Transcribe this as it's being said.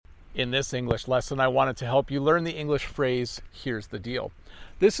In this English lesson, I wanted to help you learn the English phrase, here's the deal.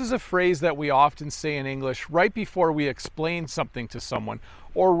 This is a phrase that we often say in English right before we explain something to someone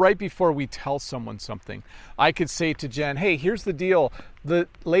or right before we tell someone something. I could say to Jen, hey, here's the deal.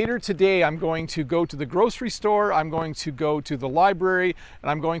 Later today, I'm going to go to the grocery store, I'm going to go to the library, and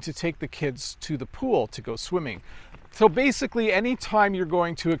I'm going to take the kids to the pool to go swimming. So basically, anytime you're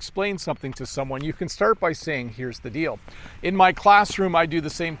going to explain something to someone, you can start by saying, here's the deal. In my classroom, I do the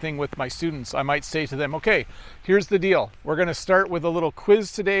same thing with my students. I might say to them, okay, here's the deal. We're going to start with a little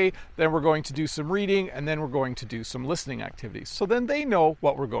quiz today, then we're going to do some reading, and then we're going to do some listening activities. So then they know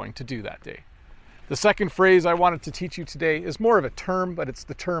what we're going to do that day. The second phrase I wanted to teach you today is more of a term, but it's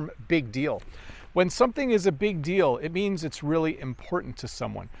the term big deal. When something is a big deal, it means it's really important to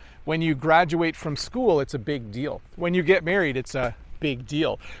someone. When you graduate from school, it's a big deal. When you get married, it's a big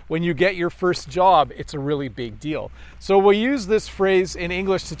deal. When you get your first job, it's a really big deal. So we'll use this phrase in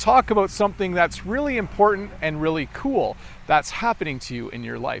English to talk about something that's really important and really cool that's happening to you in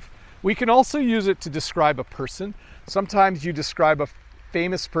your life. We can also use it to describe a person. Sometimes you describe a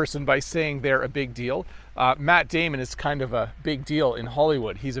famous person by saying they're a big deal. Matt Damon is kind of a big deal in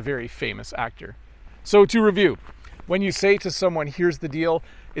Hollywood. He's a very famous actor. So to review, when you say to someone, here's the deal,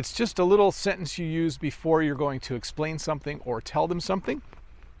 it's just a little sentence you use before you're going to explain something or tell them something.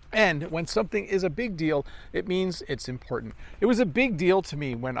 And when something is a big deal, it means it's important. It was a big deal to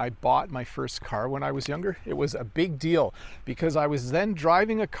me when I bought my first car when I was younger. It was a big deal because I was then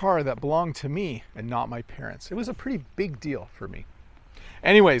driving a car that belonged to me and not my parents. It was a pretty big deal for me.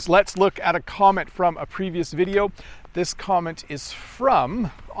 Anyways, let's look at a comment from a previous video. This comment is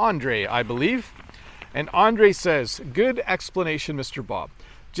from Andre, I believe. And Andre says, good explanation, Mr. Bob.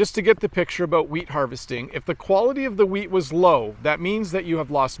 Just to get the picture about wheat harvesting, if the quality of the wheat was low, that means that you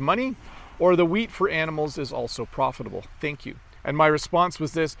have lost money, or the wheat for animals is also profitable. Thank you. And my response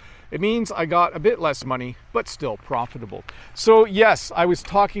was this, it means I got a bit less money, but still profitable. So yes, I was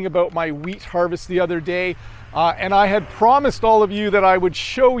talking about my wheat harvest the other day, and I had promised all of you that I would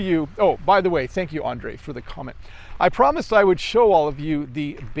show you, oh, by the way, thank you, Andre, for the comment. I promised I would show all of you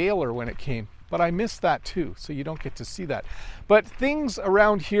the baler when it came, but I missed that too, so you don't get to see that. But things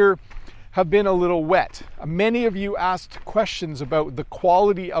around here have been a little wet. Many of you asked questions about the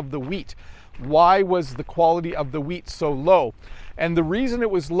quality of the wheat. Why was the quality of the wheat so low? And the reason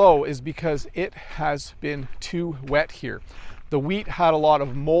it was low is because it has been too wet here. The wheat had a lot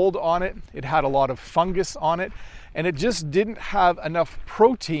of mold on it, it had a lot of fungus on it, and it just didn't have enough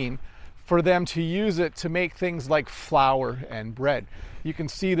protein for them to use it to make things like flour and bread. You can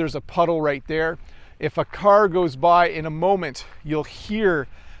see there's a puddle right there. If a car goes by in a moment, you'll hear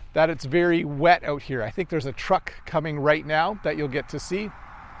that it's very wet out here. I think there's a truck coming right now that you'll get to see.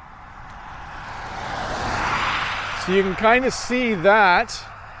 So you can kind of see that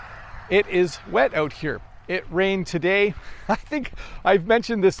it is wet out here. It rained today. I think I've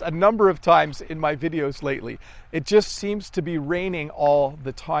mentioned this a number of times in my videos lately. It just seems to be raining all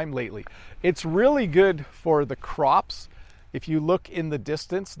the time lately. It's really good for the crops. If you look in the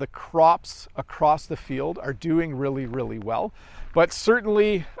distance, the crops across the field are doing really, really well. But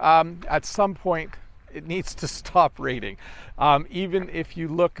certainly at some point, it needs to stop raining. Even if you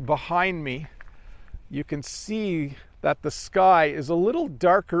look behind me, you can see that the sky is a little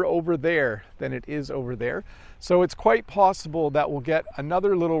darker over there than it is over there. So it's quite possible that we'll get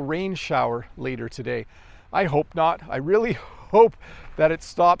another little rain shower later today. I hope not. I really hope that it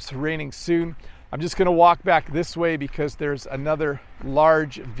stops raining soon. I'm just gonna walk back this way because there's another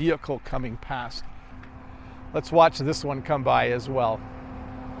large vehicle coming past. Let's watch this one come by as well.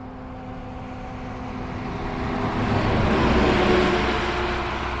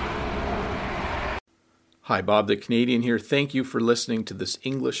 Hi, Bob the Canadian here. Thank you for listening to this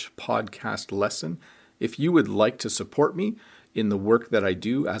English podcast lesson. If you would like to support me in the work that I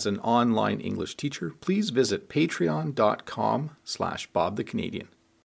do as an online English teacher, please visit patreon.com/Bob the Canadian.